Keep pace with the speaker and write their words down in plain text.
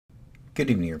Good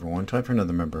evening, everyone. Time for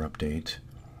another member update.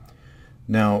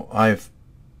 Now, I've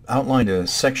outlined a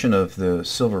section of the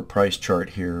silver price chart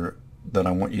here that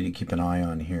I want you to keep an eye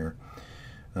on here.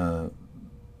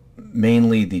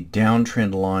 Mainly the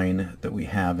downtrend line that we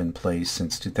have in place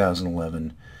since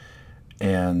 2011,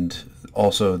 and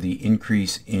also the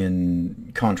increase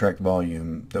in contract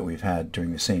volume that we've had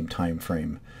during the same time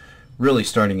frame, really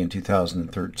starting in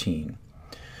 2013.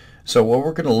 So what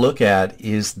we're going to look at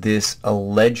is this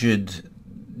alleged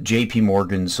JP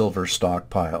Morgan silver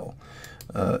stockpile.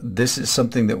 This is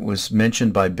something that was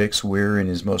mentioned by Bix Weir in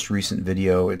his most recent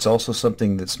video. It's also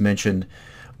something that's mentioned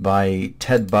by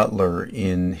Ted Butler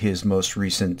in his most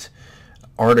recent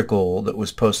article that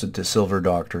was posted to Silver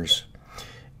Doctors.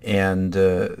 And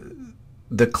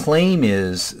the claim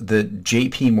is that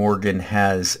JP Morgan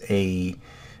has a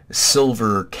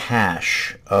silver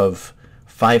cache of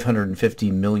 550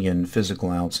 million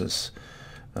physical ounces.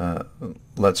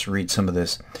 Let's read some of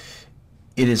this.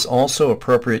 It is also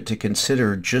appropriate to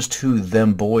consider just who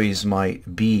them boys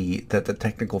might be that the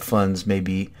technical funds may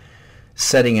be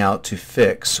setting out to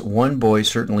fix. One boy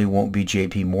certainly won't be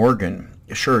JP Morgan.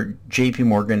 Sure, JP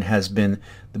Morgan has been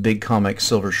the big comic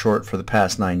silver short for the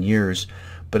past 9 years,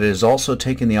 but it has also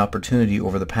taken the opportunity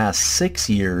over the past 6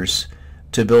 years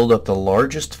to build up the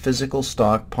largest physical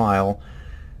stockpile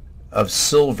of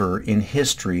silver in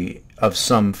history of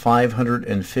some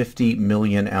 550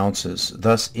 million ounces,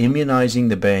 thus immunizing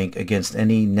the bank against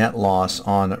any net loss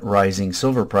on rising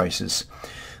silver prices.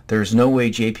 There is no way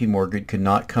JP Morgan could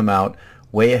not come out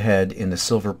way ahead in the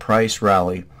silver price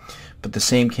rally, but the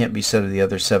same can't be said of the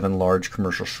other 7 large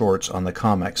commercial shorts on the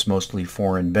COMEX, mostly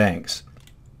foreign banks.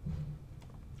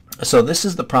 So this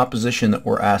is the proposition that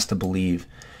we're asked to believe,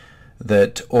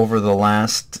 that over the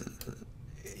last,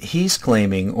 he's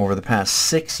claiming over the past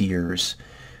 6 years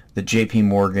that JP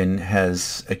Morgan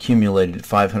has accumulated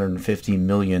 550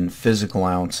 million physical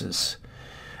ounces.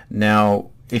 Now,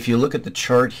 if you look at the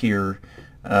chart here,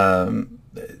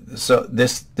 so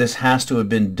this has to have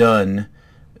been done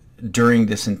during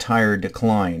this entire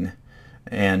decline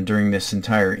and during this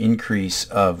entire increase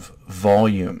of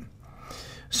volume.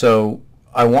 So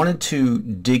I wanted to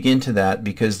dig into that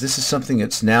because this is something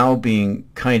that's now being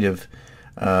kind of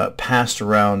passed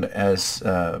around as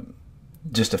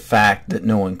just a fact that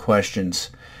no one questions,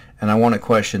 and I want to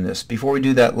question this. Before we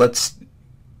do that, let's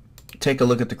take a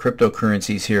look at the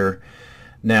cryptocurrencies here.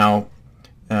 Now,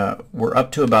 we're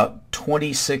up to about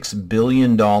 $26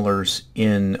 billion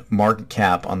in market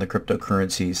cap on the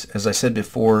cryptocurrencies. As I said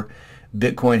before,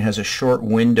 Bitcoin has a short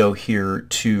window here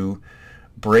to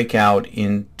break out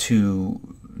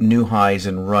into new highs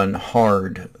and run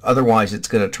hard. Otherwise, it's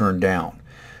going to turn down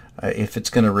if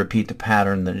it's going to repeat the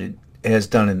pattern that it has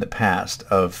done in the past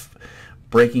of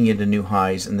breaking into new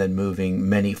highs and then moving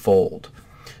many-fold.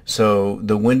 So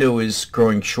the window is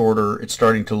growing shorter. It's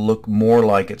starting to look more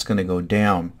like it's going to go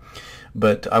down.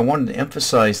 But I wanted to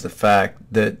emphasize the fact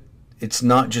that it's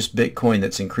not just Bitcoin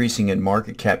that's increasing in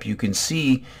market cap. You can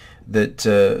see that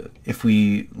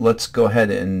let's go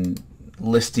ahead and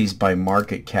list these by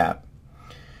market cap.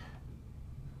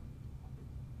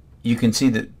 You can see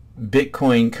that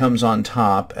Bitcoin comes on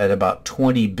top at about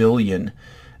 20 billion.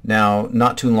 Now,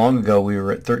 not too long ago, we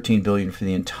were at 13 billion for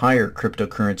the entire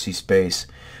cryptocurrency space,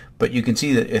 but you can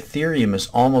see that Ethereum is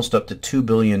almost up to $2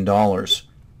 billion.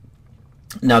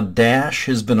 Now, Dash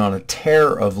has been on a tear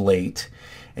of late,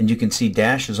 and you can see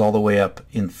Dash is all the way up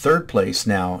in 3rd place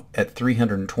now at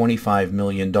 $325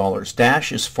 million.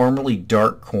 Dash is formerly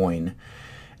Darkcoin,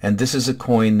 and this is a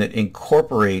coin that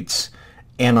incorporates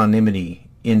anonymity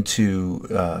into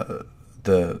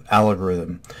the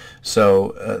algorithm.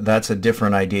 So that's a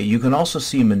different idea. You can also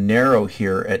see Monero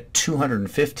here at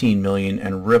 215 million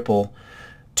and Ripple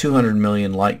 200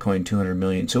 million, Litecoin 200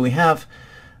 million. So we have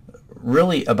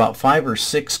really about 5 or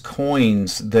 6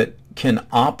 coins that can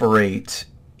operate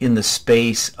in the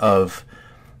space of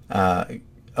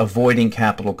avoiding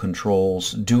capital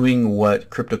controls, doing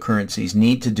what cryptocurrencies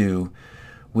need to do,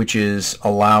 which is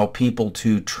allow people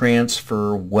to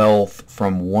transfer wealth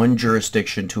from one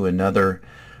jurisdiction to another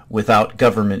without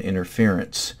government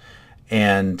interference.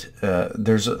 And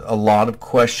there's a lot of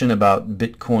question about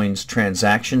Bitcoin's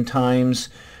transaction times.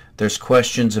 There's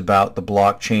questions about the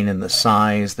blockchain and the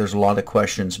size. There's a lot of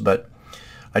questions, but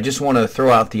I just want to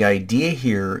throw out the idea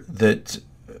here that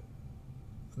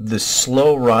the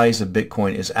slow rise of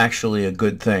Bitcoin is actually a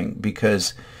good thing,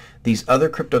 because these other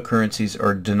cryptocurrencies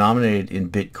are denominated in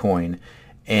Bitcoin,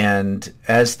 and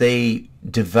as they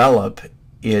develop,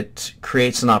 it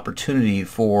creates an opportunity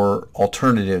for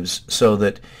alternatives, so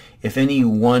that if any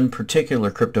one particular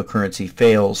cryptocurrency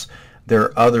fails, there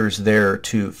are others there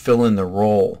to fill in the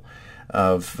role.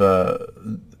 of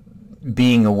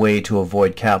being a way to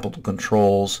avoid capital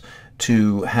controls,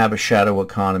 to have a shadow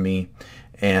economy,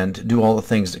 and do all the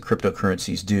things that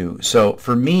cryptocurrencies do. So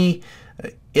for me,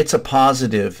 it's a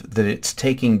positive that it's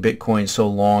taking Bitcoin so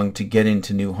long to get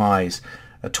into new highs.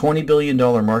 A $20 billion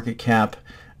market cap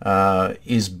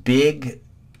is big,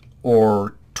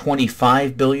 or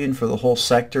 25 billion for the whole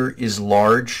sector is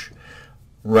large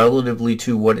relatively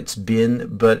to what it's been,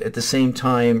 but at the same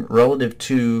time, relative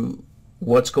to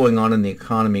what's going on in the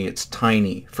economy, it's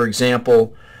tiny. For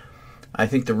example, I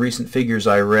think the recent figures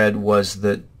I read was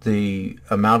that the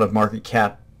amount of market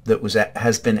cap that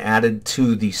has been added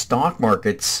to the stock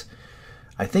markets,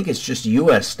 I think it's just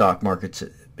U.S. stock markets.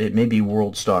 It may be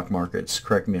world stock markets.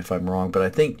 Correct me if I'm wrong, but I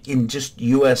think in just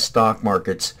U.S. stock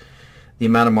markets, the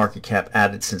amount of market cap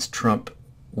added since Trump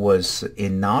was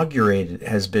inaugurated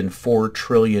has been $4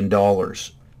 trillion.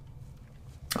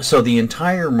 So the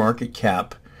entire market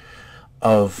cap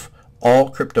of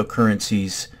all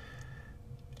cryptocurrencies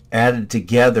added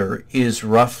together is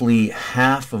roughly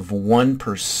half of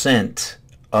 1%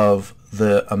 of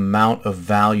the amount of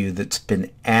value that's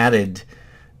been added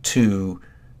to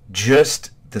just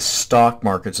the stock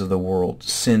markets of the world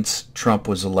since Trump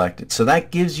was elected. So that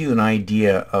gives you an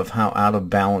idea of how out of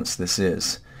balance this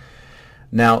is.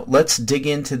 Now let's dig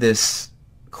into this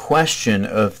question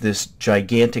of this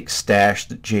gigantic stash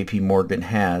that JP Morgan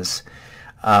has.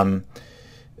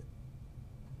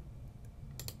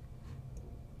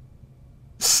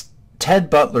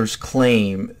 Ted Butler's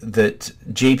claim that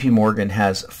JP Morgan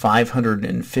has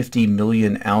 550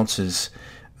 million ounces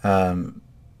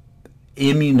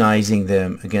immunizing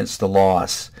them against the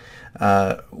loss.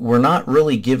 We're not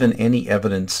really given any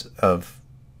evidence of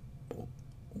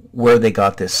where they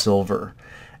got this silver.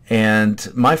 And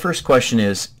my first question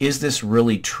is this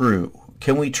really true?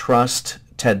 Can we trust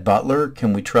Ted Butler?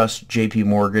 Can we trust JP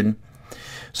Morgan?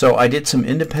 So I did some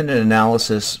independent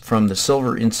analysis from the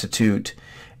Silver Institute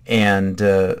and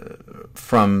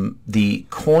from the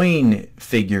coin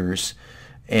figures,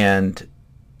 and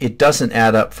it doesn't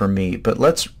add up for me. But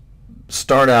let's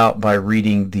start out by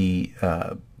reading the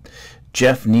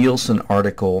Jeff Nielsen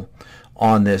article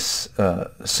on this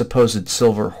supposed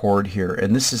silver hoard here.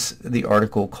 And this is the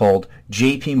article called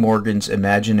JP Morgan's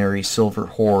Imaginary Silver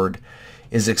Hoard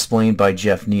is explained by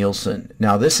Jeff Nielsen.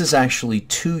 Now this is actually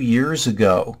 2 years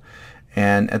ago,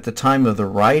 and at the time of the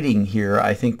writing here,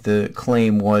 I think the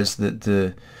claim was that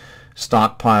the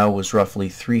stockpile was roughly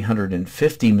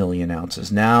 350 million ounces.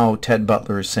 Now Ted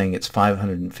Butler is saying it's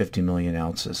 550 million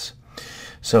ounces.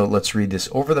 So let's read this.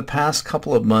 Over the past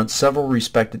couple of months, several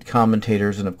respected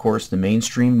commentators and of course the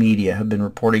mainstream media have been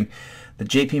reporting that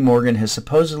JP Morgan has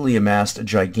supposedly amassed a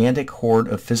gigantic hoard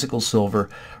of physical silver,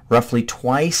 roughly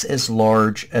twice as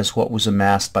large as what was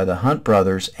amassed by the Hunt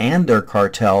brothers and their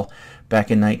cartel back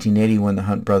in 1980 when the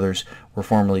Hunt brothers were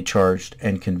formally charged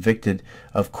and convicted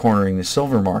of cornering the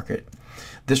silver market.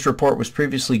 This report was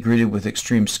previously greeted with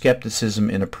extreme skepticism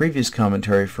in a previous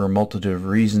commentary for a multitude of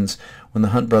reasons. When the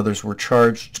Hunt brothers were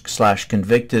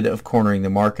charged/convicted of cornering the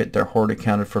market, their hoard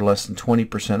accounted for less than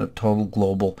 20% of total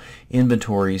global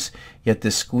inventories, yet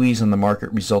this squeeze on the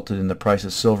market resulted in the price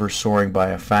of silver soaring by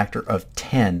a factor of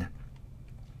 10,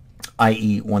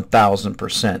 i.e.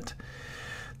 1,000%.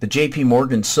 The JP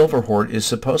Morgan silver hoard is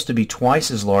supposed to be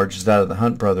twice as large as that of the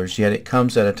Hunt brothers, yet it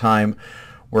comes at a time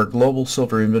where global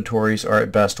silver inventories are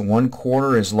at best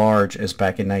 1/4 as large as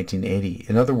back in 1980.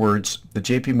 In other words, the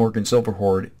JP Morgan silver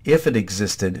hoard, if it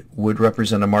existed, would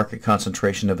represent a market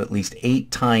concentration of at least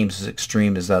 8 times as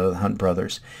extreme as that of the Hunt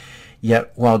brothers.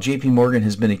 Yet, while JP Morgan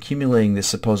has been accumulating this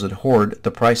supposed hoard,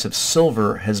 the price of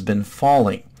silver has been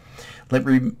falling. Let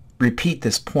me repeat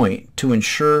this point to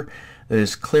ensure that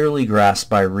is clearly grasped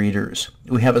by readers.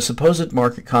 We have a supposed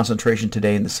market concentration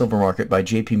today in the silver market by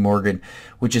JP Morgan,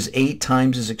 which is 8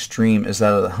 times as extreme as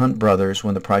that of the Hunt brothers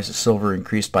when the price of silver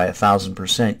increased by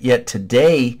 1,000%. Yet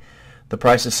today, the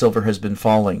price of silver has been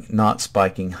falling, not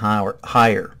spiking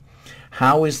higher.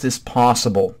 How is this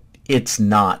possible? It's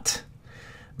not.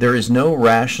 There is no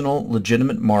rational,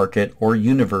 legitimate market or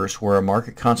universe where a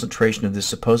market concentration of this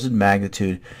supposed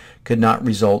magnitude could not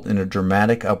result in a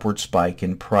dramatic upward spike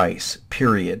in price,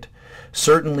 period.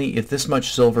 Certainly, if this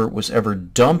much silver was ever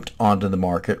dumped onto the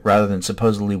market rather than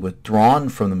supposedly withdrawn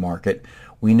from the market,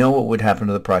 we know what would happen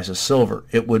to the price of silver.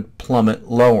 It would plummet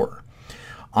lower.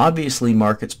 Obviously,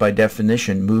 markets by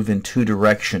definition move in 2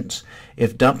 directions.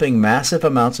 If dumping massive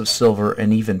amounts of silver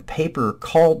and even paper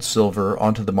called silver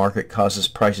onto the market causes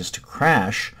prices to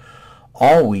crash,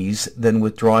 always, then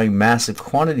withdrawing massive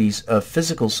quantities of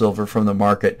physical silver from the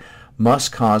market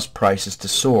must cause prices to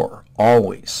soar,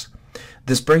 always.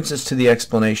 This brings us to the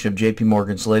explanation of JP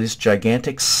Morgan's latest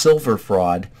gigantic silver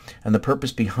fraud and the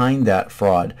purpose behind that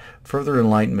fraud. Further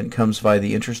enlightenment comes via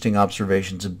the interesting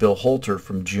observations of Bill Holter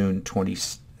from June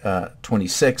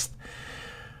 26th.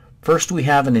 First, we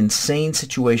have an insane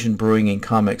situation brewing in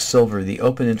COMEX silver. The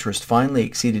open interest finally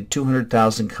exceeded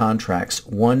 200,000 contracts,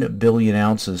 1 billion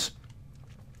ounces.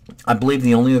 I believe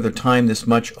the only other time this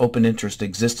much open interest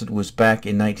existed was back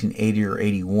in 1980 or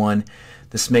 81.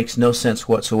 This makes no sense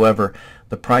whatsoever.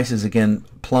 The price is again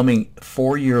plumbing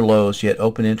 4-year lows, yet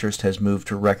open interest has moved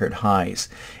to record highs.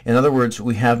 In other words,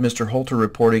 we have Mr. Holter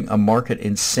reporting a market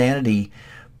insanity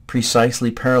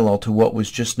precisely parallel to what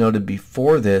was just noted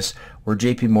before this, where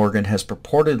JP Morgan has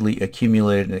purportedly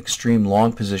accumulated an extreme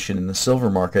long position in the silver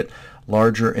market,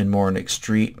 larger and more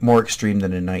extreme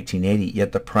than in 1980,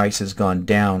 yet the price has gone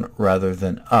down rather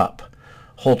than up.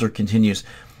 Holter continues,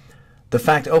 the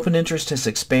fact open interest has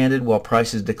expanded while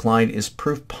prices declined is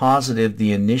proof positive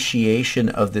the initiation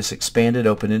of this expanded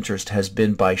open interest has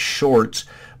been by shorts,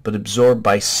 but absorbed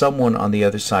by someone on the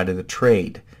other side of the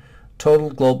trade. Total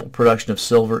global production of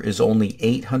silver is only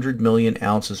 800 million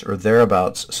ounces or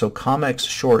thereabouts, so COMEX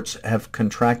shorts have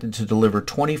contracted to deliver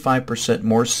 25%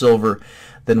 more silver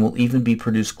than will even be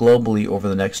produced globally over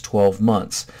the next 12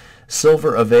 months.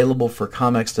 Silver available for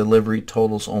COMEX delivery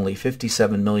totals only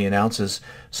 57 million ounces,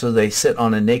 so they sit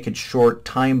on a naked short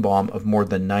time bomb of more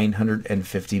than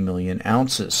 950 million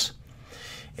ounces.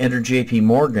 Enter JP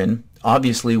Morgan.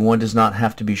 Obviously, one does not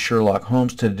have to be Sherlock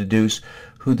Holmes to deduce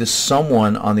who the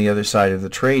someone on the other side of the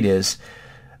trade is.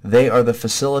 They are the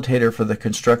facilitator for the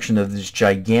construction of this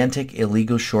gigantic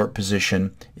illegal short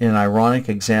position. In an ironic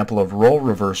example of role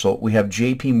reversal, we have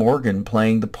JP Morgan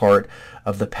playing the part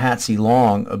of the patsy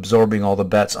long, absorbing all the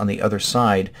bets on the other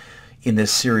side in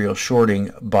this serial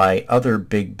shorting by other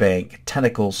big bank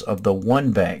tentacles of the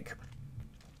one bank.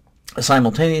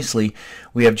 Simultaneously,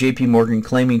 we have JP Morgan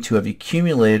claiming to have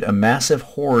accumulated a massive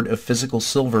hoard of physical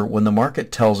silver when the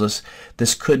market tells us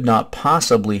this could not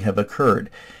possibly have occurred.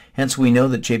 Hence, we know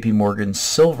that JP Morgan's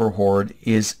silver hoard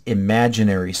is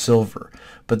imaginary silver.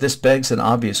 But this begs an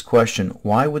obvious question.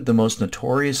 Why would the most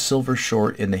notorious silver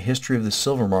short in the history of the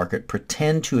silver market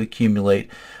pretend to accumulate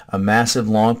a massive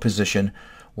long position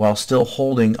while still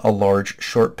holding a large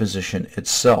short position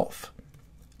itself?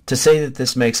 To say that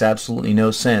this makes absolutely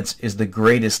no sense is the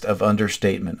greatest of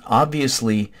understatement.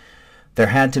 Obviously, there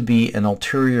had to be an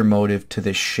ulterior motive to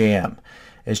this sham,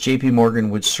 as JP Morgan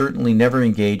would certainly never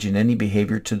engage in any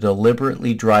behavior to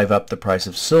deliberately drive up the price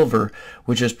of silver,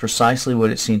 which is precisely what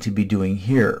it seemed to be doing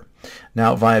here.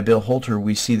 Now, via Bill Holter,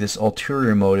 we see this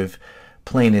ulterior motive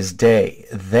plain as day.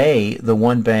 They, the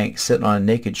one bank, sit on a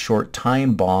naked short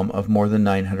time bomb of more than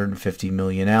 950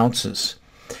 million ounces.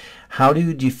 How do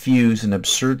you defuse an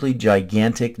absurdly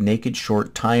gigantic naked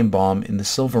short time bomb in the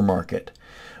silver market?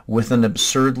 With an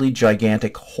absurdly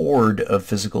gigantic hoard of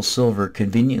physical silver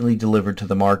conveniently delivered to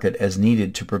the market as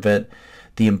needed to prevent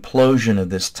the implosion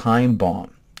of this time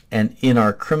bomb. And in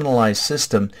our criminalized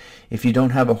system, if you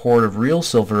don't have a hoard of real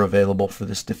silver available for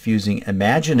this diffusing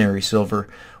imaginary silver,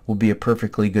 will be a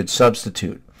perfectly good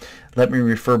substitute. Let me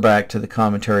refer back to the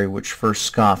commentary which first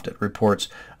scoffed at reports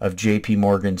of JP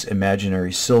Morgan's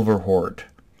imaginary silver hoard.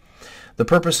 The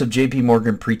purpose of JP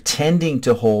Morgan pretending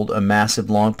to hold a massive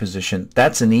long position,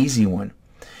 that's an easy one.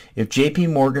 If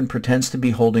JP Morgan pretends to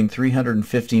be holding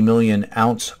 350 million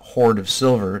ounce hoard of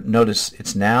silver, notice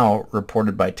it's now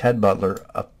reported by Ted Butler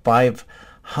a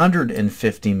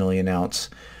 550 million ounce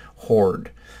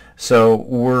hoard. So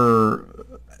we're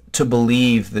to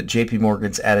believe that JP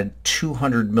Morgan's added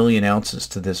 200 million ounces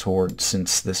to this hoard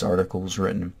since this article was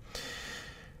written.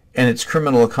 And its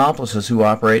criminal accomplices who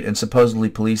operate and supposedly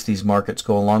police these markets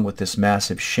go along with this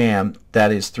massive sham,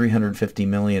 that is 350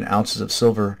 million ounces of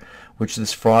silver, which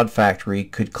this fraud factory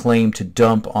could claim to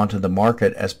dump onto the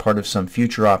market as part of some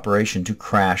future operation to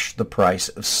crash the price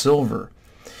of silver.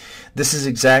 This is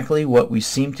exactly what we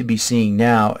seem to be seeing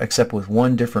now, except with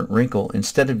one different wrinkle.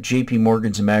 Instead of JP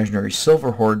Morgan's imaginary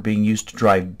silver hoard being used to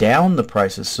drive down the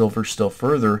price of silver still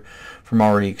further from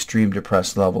already extreme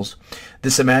depressed levels,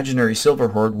 this imaginary silver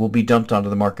hoard will be dumped onto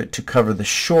the market to cover the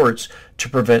shorts to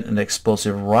prevent an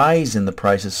explosive rise in the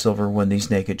price of silver when these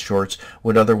naked shorts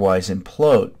would otherwise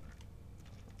implode.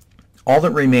 All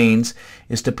that remains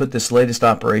is to put this latest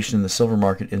operation in the silver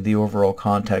market in the overall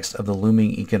context of the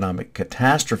looming economic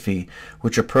catastrophe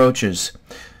which approaches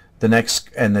the next,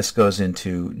 and this goes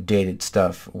into dated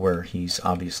stuff where he's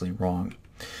obviously wrong.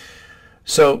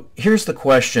 So here's the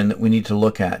question that we need to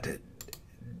look at.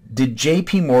 Did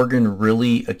JP Morgan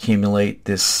really accumulate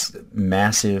this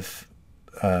massive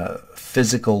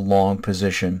physical long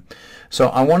position? So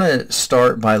I want to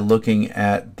start by looking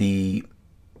at the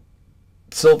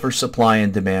silver supply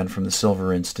and demand from the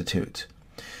Silver Institute.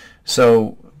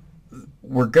 So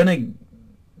we're going to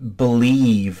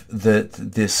believe that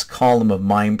this column of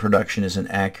mine production is an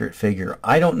accurate figure.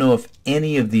 I don't know if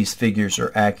any of these figures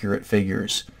are accurate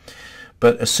figures,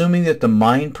 but assuming that the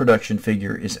mine production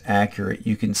figure is accurate,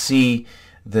 you can see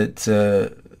that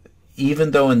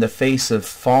even though in the face of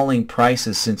falling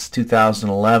prices since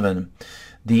 2011,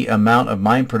 the amount of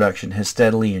mine production has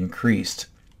steadily increased.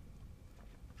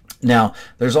 Now,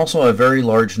 there's also a very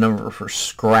large number for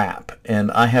scrap,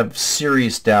 and I have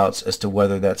serious doubts as to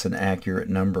whether that's an accurate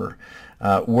number.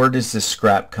 Where does this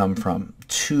scrap come from?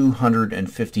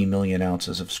 250 million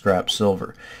ounces of scrap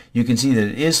silver. You can see that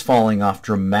it is falling off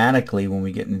dramatically when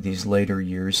we get into these later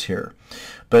years here.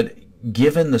 But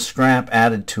given the scrap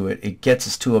added to it, it gets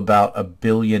us to about 1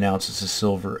 billion ounces of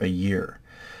silver a year.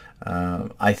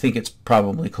 I think it's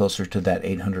probably closer to that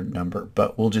 800 number,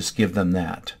 but we'll just give them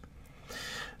that.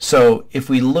 So if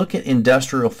we look at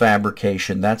industrial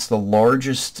fabrication, that's the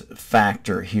largest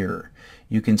factor here.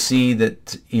 You can see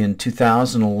that in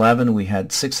 2011 we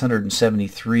had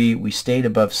 673. We stayed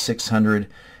above 600,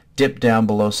 dipped down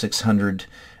below 600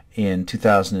 in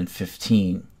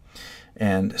 2015.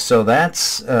 And so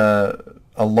that's a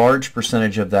large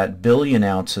percentage of that billion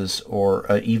ounces, or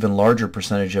an even larger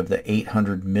percentage of the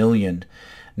 800 million.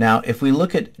 Now, if we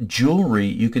look at jewelry,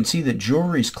 you can see that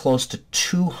jewelry is close to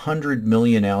 200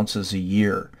 million ounces a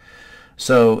year.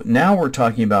 So now we're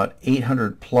talking about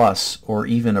 800 plus, or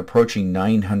even approaching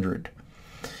 900.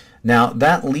 Now,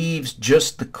 that leaves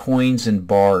just the coins and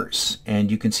bars, and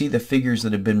you can see the figures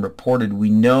that have been reported. We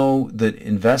know that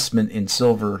investment in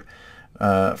silver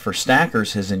for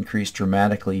stackers has increased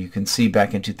dramatically. You can see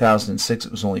back in 2006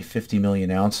 it was only 50 million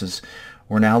ounces.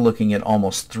 We're now looking at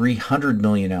almost 300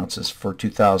 million ounces for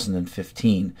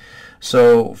 2015.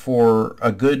 So for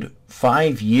a good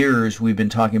 5 years, we've been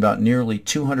talking about nearly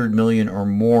 200 million or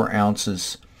more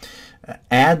ounces.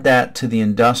 Add that to the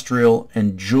industrial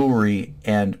and jewelry,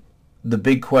 and the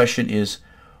big question is,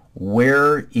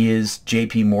 where is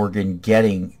JP Morgan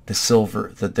getting the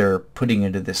silver that they're putting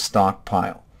into this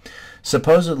stockpile?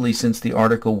 Supposedly, since the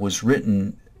article was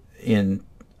written in,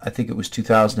 I think it was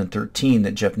 2013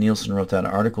 that Jeff Nielsen wrote that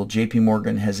article, JP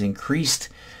Morgan has increased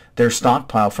their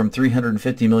stockpile from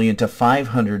 350 million to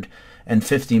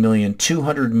 550 million.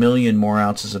 200 million more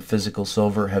ounces of physical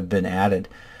silver have been added.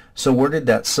 So where did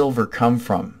that silver come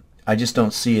from? I just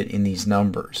don't see it in these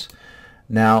numbers.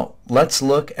 Now let's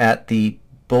look at the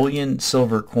bullion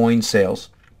silver coin sales.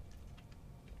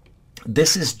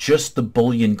 This is just the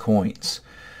bullion coins.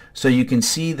 So you can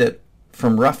see that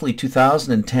from roughly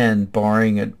 2010,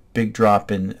 barring a big drop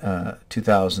in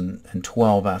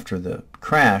 2012 after the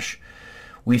crash,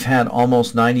 we've had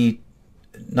almost 90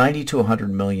 to 100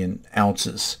 million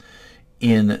ounces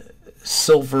in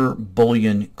silver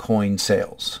bullion coin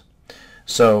sales.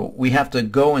 So we have to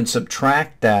go and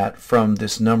subtract that from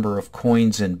this number of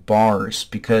coins and bars,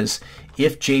 because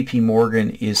if JP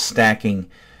Morgan is stacking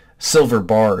silver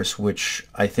bars, which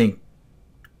I think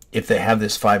if they have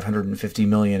this 550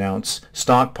 million ounce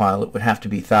stockpile, it would have to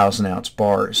be 1,000 ounce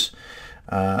bars.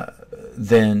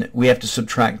 Then we have to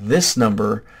subtract this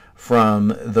number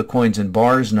from the coins and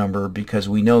bars number, because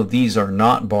we know these are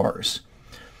not bars.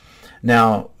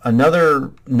 Now,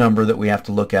 another number that we have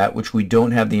to look at, which we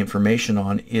don't have the information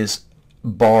on, is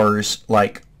bars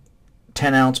like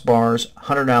 10 ounce bars,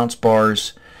 100 ounce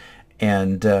bars,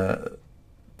 and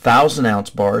 1,000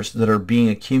 ounce bars that are being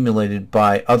accumulated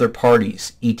by other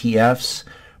parties, ETFs,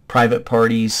 private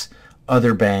parties,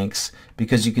 other banks,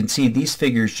 because you can see these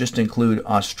figures just include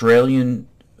Australian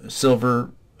silver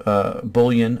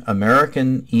bullion,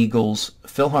 American Eagles,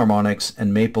 Philharmonics,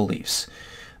 and Maple Leafs.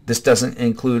 This doesn't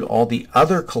include all the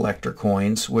other collector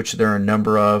coins, which there are a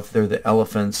number of. There are the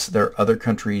elephants, there are other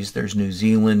countries, there's New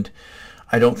Zealand.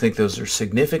 I don't think those are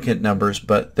significant numbers,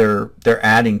 but they're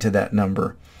adding to that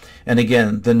number. And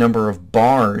again, the number of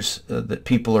bars that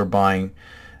people are buying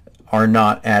are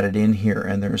not added in here.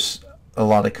 And there's a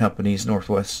lot of companies,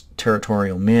 Northwest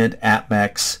Territorial Mint,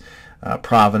 APMEX,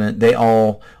 Provident, they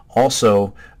all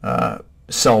also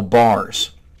sell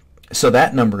bars. So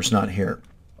that number's not here.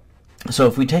 So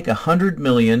if we take 100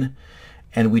 million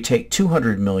and we take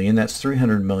 200 million, that's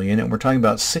 300 million, and we're talking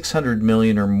about 600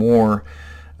 million or more,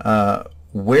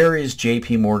 where is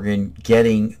JP Morgan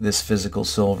getting this physical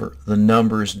silver? The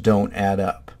numbers don't add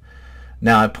up.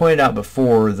 Now, I pointed out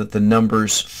before that the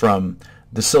numbers from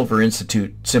the Silver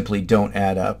Institute simply don't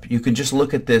add up. You can just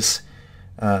look at this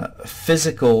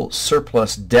physical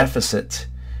surplus deficit,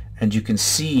 and you can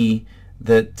see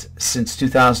that since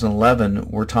 2011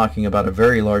 we're talking about a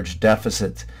very large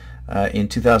deficit In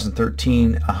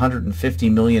 2013, 150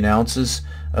 million ounces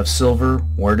of silver.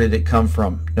 Where did it come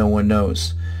from? No one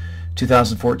knows.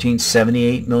 2014,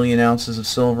 78 million ounces of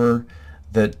silver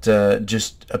that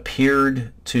just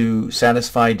appeared to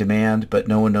satisfy demand, but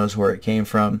no one knows where it came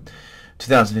from.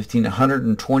 2015,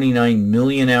 129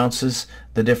 million ounces,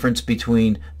 the difference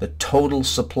between the total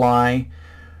supply,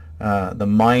 the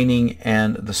mining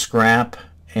and the scrap,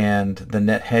 and the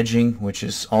net hedging, which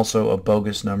is also a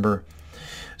bogus number.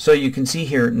 So you can see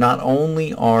here, not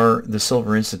only are the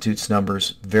Silver Institute's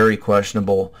numbers very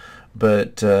questionable,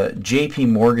 but JP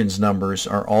Morgan's numbers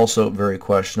are also very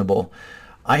questionable.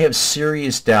 I have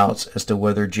serious doubts as to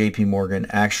whether JP Morgan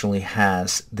actually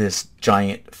has this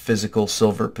giant physical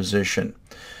silver position.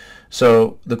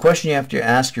 So the question you have to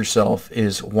ask yourself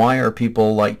is, why are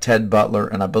people like Ted Butler,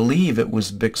 and I believe it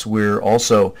was Bix Weir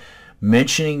also,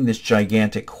 mentioning this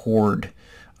gigantic hoard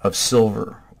of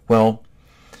silver? Well,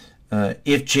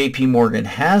 if JP Morgan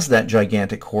has that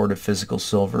gigantic hoard of physical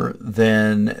silver,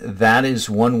 then that is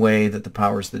one way that the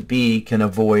powers that be can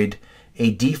avoid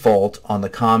a default on the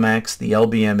COMEX, the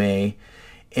LBMA,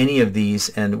 any of these.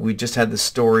 And we just had the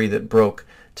story that broke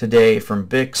today from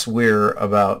Bix Weir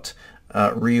about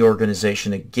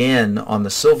reorganization again on the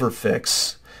silver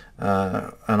fix,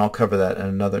 and I'll cover that at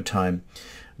another time.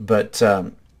 But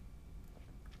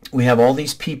we have all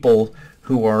these people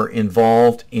who are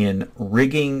involved in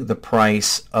rigging the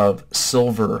price of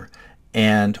silver,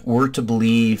 and we're to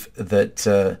believe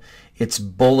that it's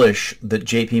bullish that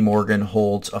JP Morgan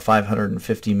holds a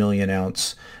 550 million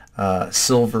ounce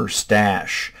silver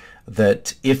stash,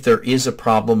 that if there is a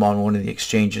problem on one of the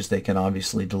exchanges, they can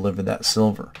obviously deliver that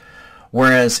silver.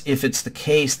 Whereas if it's the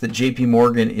case that JP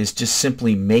Morgan is just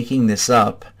simply making this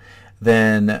up,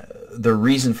 then the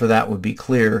reason for that would be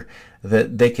clear,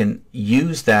 that they can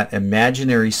use that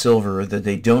imaginary silver that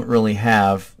they don't really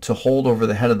have to hold over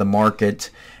the head of the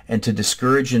market and to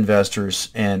discourage investors,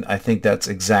 and I think that's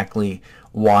exactly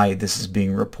why this is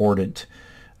being reported.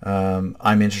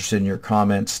 I'm interested in your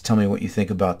comments. Tell me what you think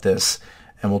about this,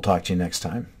 and we'll talk to you next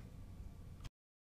time.